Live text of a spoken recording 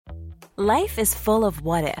Life is full of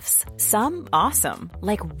what-ifs. Some awesome,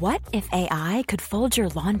 like what if AI could fold your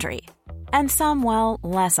laundry? And some, well,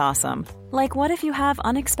 less awesome, like what if you have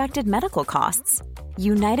unexpected medical costs?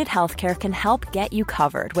 United Healthcare can help get you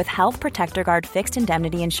covered with Health Protector Guard fixed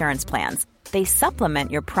indemnity insurance plans. They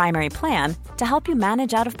supplement your primary plan to help you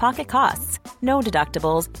manage out-of-pocket costs. No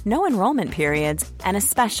deductibles, no enrollment periods, and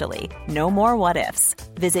especially no more what-ifs.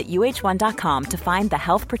 Visit uh1.com to find the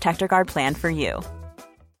Health Protector Guard plan for you.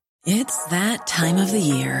 It's that time of the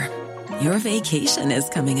year. Your vacation is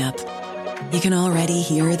coming up. You can already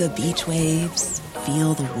hear the beach waves,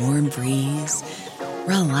 feel the warm breeze,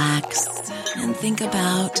 relax, and think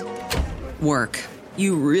about work.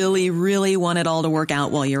 You really, really want it all to work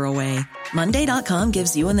out while you're away. Monday.com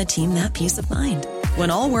gives you and the team that peace of mind.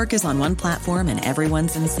 When all work is on one platform and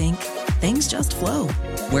everyone's in sync, things just flow.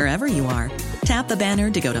 Wherever you are, tap the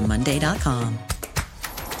banner to go to Monday.com.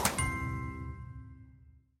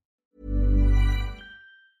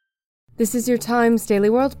 This is your Times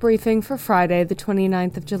Daily World Briefing for Friday, the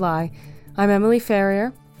 29th of July. I'm Emily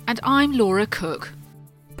Ferrier. And I'm Laura Cook.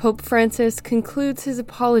 Pope Francis concludes his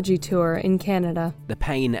apology tour in Canada. The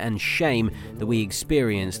pain and shame that we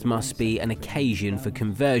experienced must be an occasion for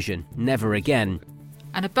conversion, never again.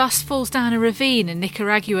 And a bus falls down a ravine in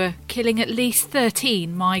Nicaragua, killing at least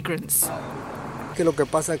 13 migrants.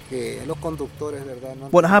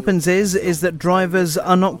 What happens is that drivers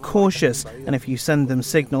are not cautious, and if you send them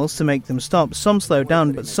signals to make them stop, some slow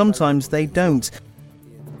down, but sometimes they don't.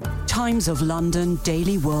 Times of London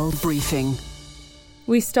Daily World Briefing.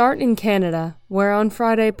 We start in Canada, where on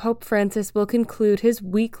Friday Pope Francis will conclude his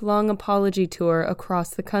week-long apology tour across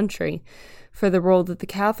the country for the role that the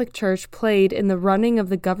Catholic Church played in the running of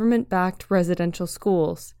the government-backed residential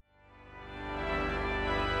schools.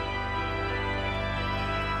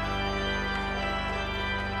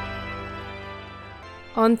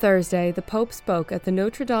 On Thursday, the Pope spoke at the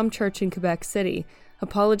Notre Dame Church in Quebec City,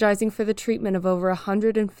 apologizing for the treatment of over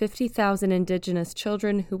 150,000 Indigenous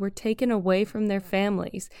children who were taken away from their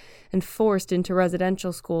families and forced into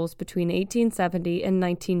residential schools between 1870 and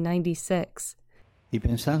 1996.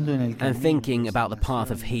 And thinking about the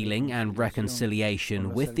path of healing and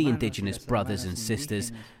reconciliation with the Indigenous brothers and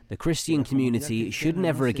sisters, the Christian community should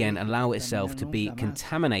never again allow itself to be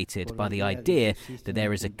contaminated by the idea that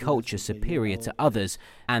there is a culture superior to others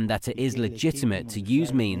and that it is legitimate to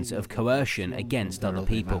use means of coercion against other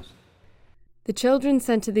people. The children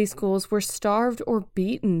sent to these schools were starved or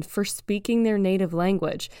beaten for speaking their native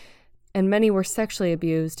language, and many were sexually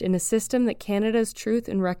abused in a system that Canada's Truth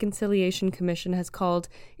and Reconciliation Commission has called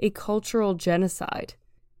a cultural genocide.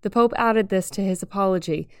 The Pope added this to his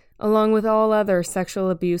apology, along with all other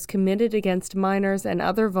sexual abuse committed against minors and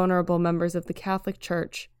other vulnerable members of the Catholic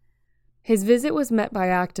Church. His visit was met by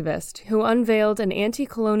activists who unveiled an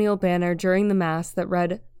anti-colonial banner during the Mass that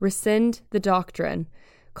read, "Rescind the Doctrine,"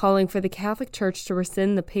 calling for the Catholic Church to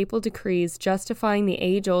rescind the papal decrees justifying the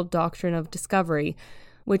age-old doctrine of discovery,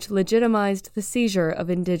 which legitimized the seizure of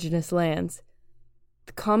Indigenous lands.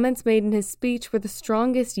 The comments made in his speech were the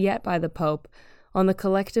strongest yet by the Pope on the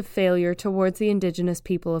collective failure towards the Indigenous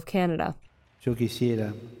people of Canada.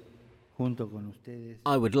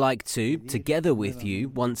 I would like to, together with you,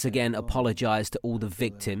 once again apologise to all the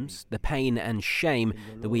victims. The pain and shame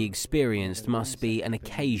that we experienced must be an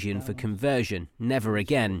occasion for conversion, never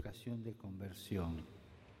again.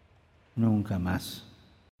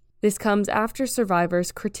 This comes after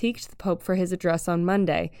survivors critiqued the Pope for his address on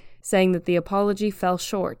Monday, saying that the apology fell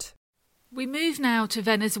short. We move now to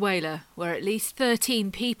Venezuela, where at least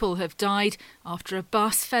 13 people have died after a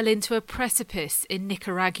bus fell into a precipice in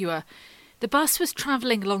Nicaragua. The bus was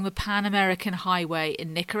travelling along the Pan American Highway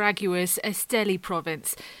in Nicaragua's Esteli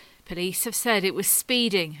province. Police have said it was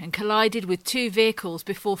speeding and collided with two vehicles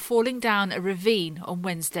before falling down a ravine on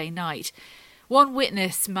Wednesday night. One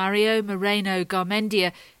witness, Mario Moreno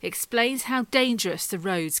Garmendia, explains how dangerous the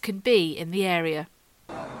roads can be in the area.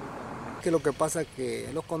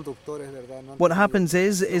 What happens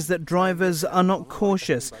is that drivers are not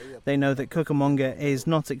cautious. They know that Cucamonga is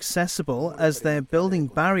not accessible as they're building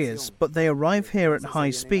barriers, but they arrive here at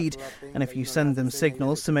high speed, and if you send them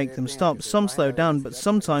signals to make them stop, some slow down, but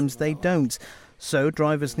sometimes they don't. So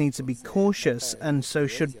drivers need to be cautious, and so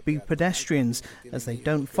should be pedestrians, as they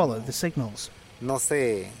don't follow the signals. No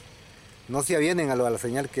se avienen a la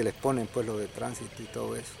señal que les ponen, pues, lo de tránsito y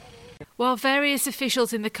todo eso. While various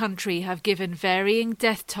officials in the country have given varying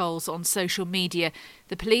death tolls on social media,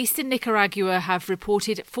 the police in Nicaragua have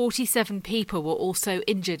reported 47 people were also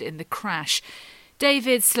injured in the crash.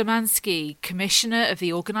 David Slamansky, Commissioner of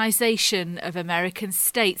the Organization of American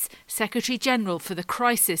States, Secretary General for the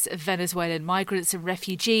Crisis of Venezuelan Migrants and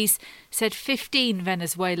Refugees, said 15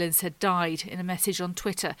 Venezuelans had died in a message on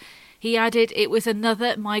Twitter. He added it was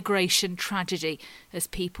another migration tragedy as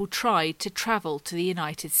people tried to travel to the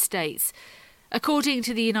United States. According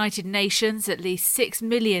to the United Nations, at least 6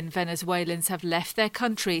 million Venezuelans have left their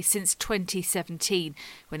country since 2017,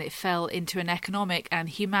 when it fell into an economic and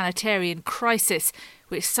humanitarian crisis,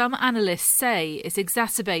 which some analysts say is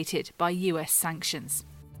exacerbated by US sanctions.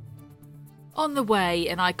 On the way,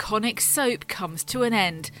 an iconic soap comes to an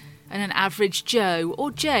end, and an average Joe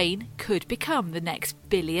or Jane could become the next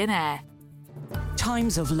billionaire.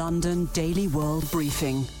 Times of London Daily World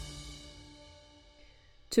Briefing.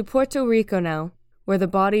 To Puerto Rico now, where the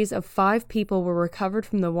bodies of 5 people were recovered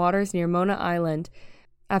from the waters near Mona Island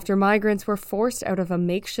after migrants were forced out of a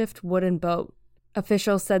makeshift wooden boat.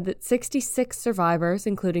 Officials said that 66 survivors,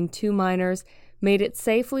 including 2 minors, made it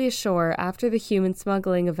safely ashore after the human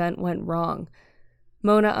smuggling event went wrong.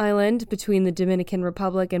 Mona Island, between the Dominican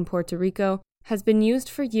Republic and Puerto Rico, has been used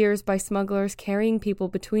for years by smugglers carrying people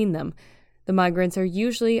between them. The migrants are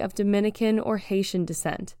usually of Dominican or Haitian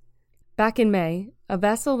descent. Back in May, a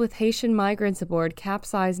vessel with Haitian migrants aboard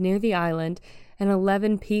capsized near the island, and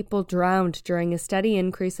 11 people drowned during a steady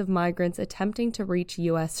increase of migrants attempting to reach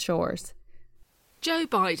U.S. shores. Joe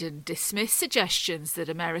Biden dismissed suggestions that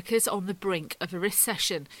America's on the brink of a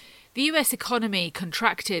recession. The US economy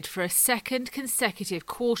contracted for a second consecutive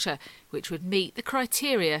quarter, which would meet the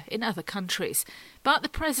criteria in other countries. But the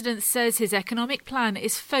president says his economic plan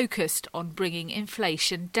is focused on bringing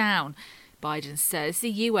inflation down. Biden says the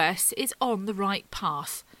US is on the right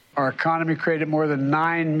path. Our economy created more than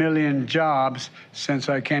 9 million jobs since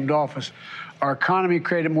I came to office. Our economy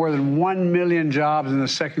created more than 1 million jobs in the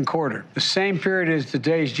second quarter, the same period as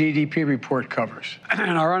today's GDP report covers.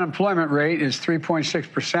 And our unemployment rate is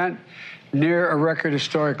 3.6%, near a record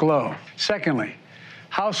historic low. Secondly,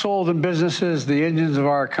 households and businesses, the engines of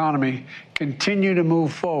our economy, continue to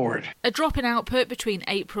move forward. A drop in output between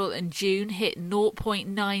April and June hit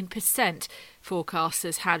 0.9%.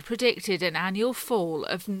 Forecasters had predicted an annual fall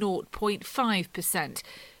of 0.5%.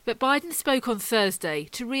 But Biden spoke on Thursday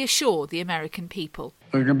to reassure the American people.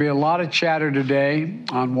 There's going to be a lot of chatter today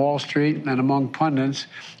on Wall Street and among pundits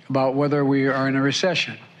about whether we are in a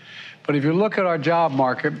recession. But if you look at our job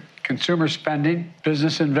market, consumer spending,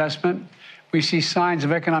 business investment, we see signs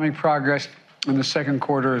of economic progress in the second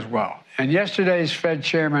quarter as well. And yesterday's Fed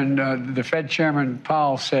chairman, the Fed chairman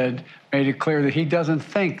Powell made it clear that he doesn't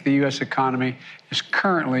think the U.S. economy is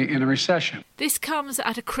currently in a recession. This comes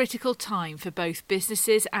at a critical time for both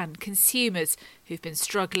businesses and consumers who've been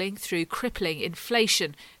struggling through crippling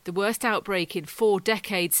inflation, the worst outbreak in 4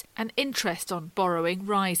 decades, and interest on borrowing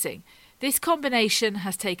rising. This combination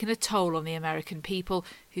has taken a toll on the American people,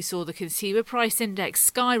 who saw the Consumer Price Index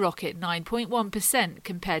skyrocket 9.1%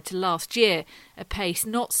 compared to last year, a pace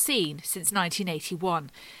not seen since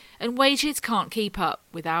 1981. And wages can't keep up,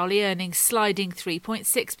 with hourly earnings sliding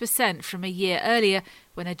 3.6% from a year earlier,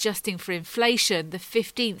 when adjusting for inflation, the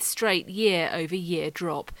 15th straight year-over-year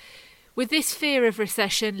drop. With this fear of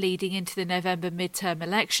recession leading into the November midterm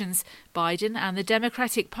elections, Biden and the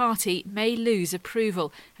Democratic Party may lose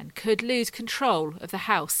approval and could lose control of the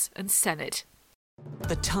House and Senate.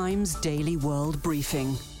 The Times Daily World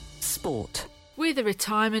Briefing. Sport. With a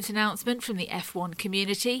retirement announcement from the F1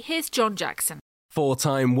 community, here's John Jackson.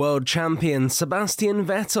 4-time world champion Sebastian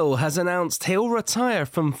Vettel has announced he'll retire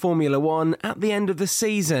from Formula One at the end of the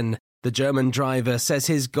season. The German driver says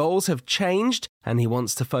his goals have changed and he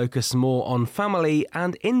wants to focus more on family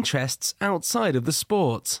and interests outside of the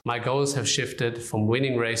sport. My goals have shifted from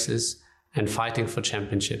winning races and fighting for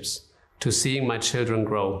championships to seeing my children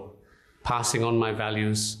grow, passing on my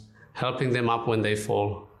values, helping them up when they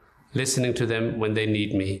fall, listening to them when they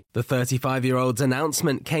need me. The 35-year-old's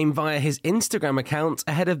announcement came via his Instagram account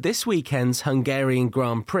ahead of this weekend's Hungarian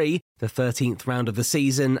Grand Prix, the 13th round of the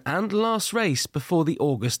season and last race before the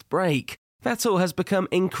August break. Vettel has become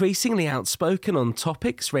increasingly outspoken on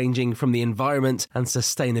topics ranging from the environment and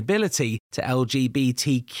sustainability to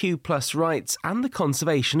LGBTQ+ rights and the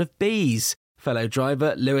conservation of bees. Fellow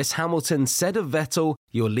driver Lewis Hamilton said of Vettel,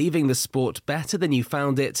 "You're leaving the sport better than you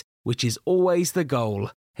found it, which is always the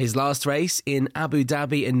goal." His last race in Abu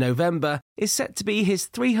Dhabi in November is set to be his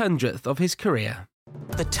 300th of his career.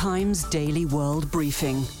 The Times Daily World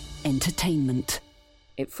Briefing. Entertainment.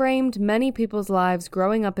 It framed many people's lives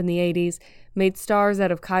growing up in the 80s, made stars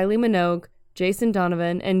out of Kylie Minogue, Jason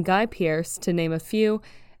Donovan, and Guy Pearce, to name a few,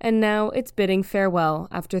 and now it's bidding farewell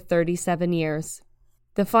after 37 years.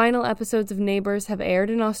 The final episodes of Neighbours have aired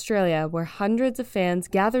in Australia, where hundreds of fans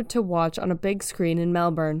gathered to watch on a big screen in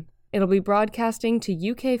Melbourne. It'll be broadcasting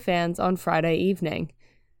to UK fans on Friday evening.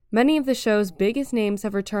 Many of the show's biggest names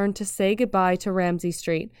have returned to say goodbye to Ramsay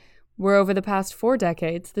Street, where over the past 4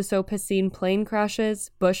 decades, the soap has seen plane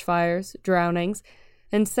crashes, bushfires, drownings,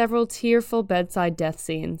 and several tearful bedside death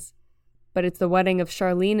scenes. But it's the wedding of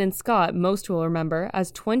Charlene and Scott most will remember,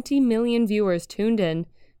 as 20 million viewers tuned in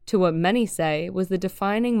to what many say was the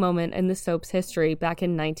defining moment in the soap's history back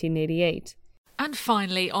in 1988. And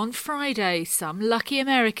finally, on Friday, some lucky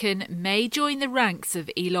American may join the ranks of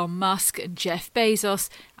Elon Musk and Jeff Bezos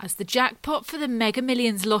as the jackpot for the Mega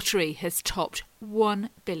Millions lottery has topped $1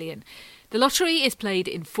 billion. The lottery is played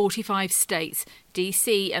in 45 states,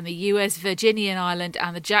 DC and the US Virginian Island,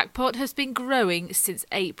 and the jackpot has been growing since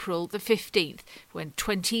April the 15th, when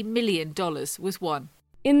 $20 million was won.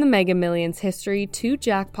 In the Mega Millions history, 2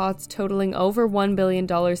 jackpots totaling over $1 billion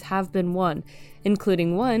have been won,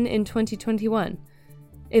 including one in 2021.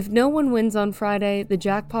 If no one wins on Friday, the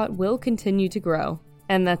jackpot will continue to grow.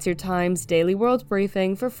 And that's your Times Daily World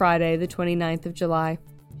Briefing for Friday, the 29th of July.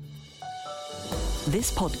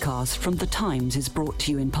 This podcast from The Times is brought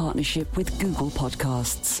to you in partnership with Google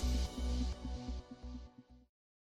Podcasts.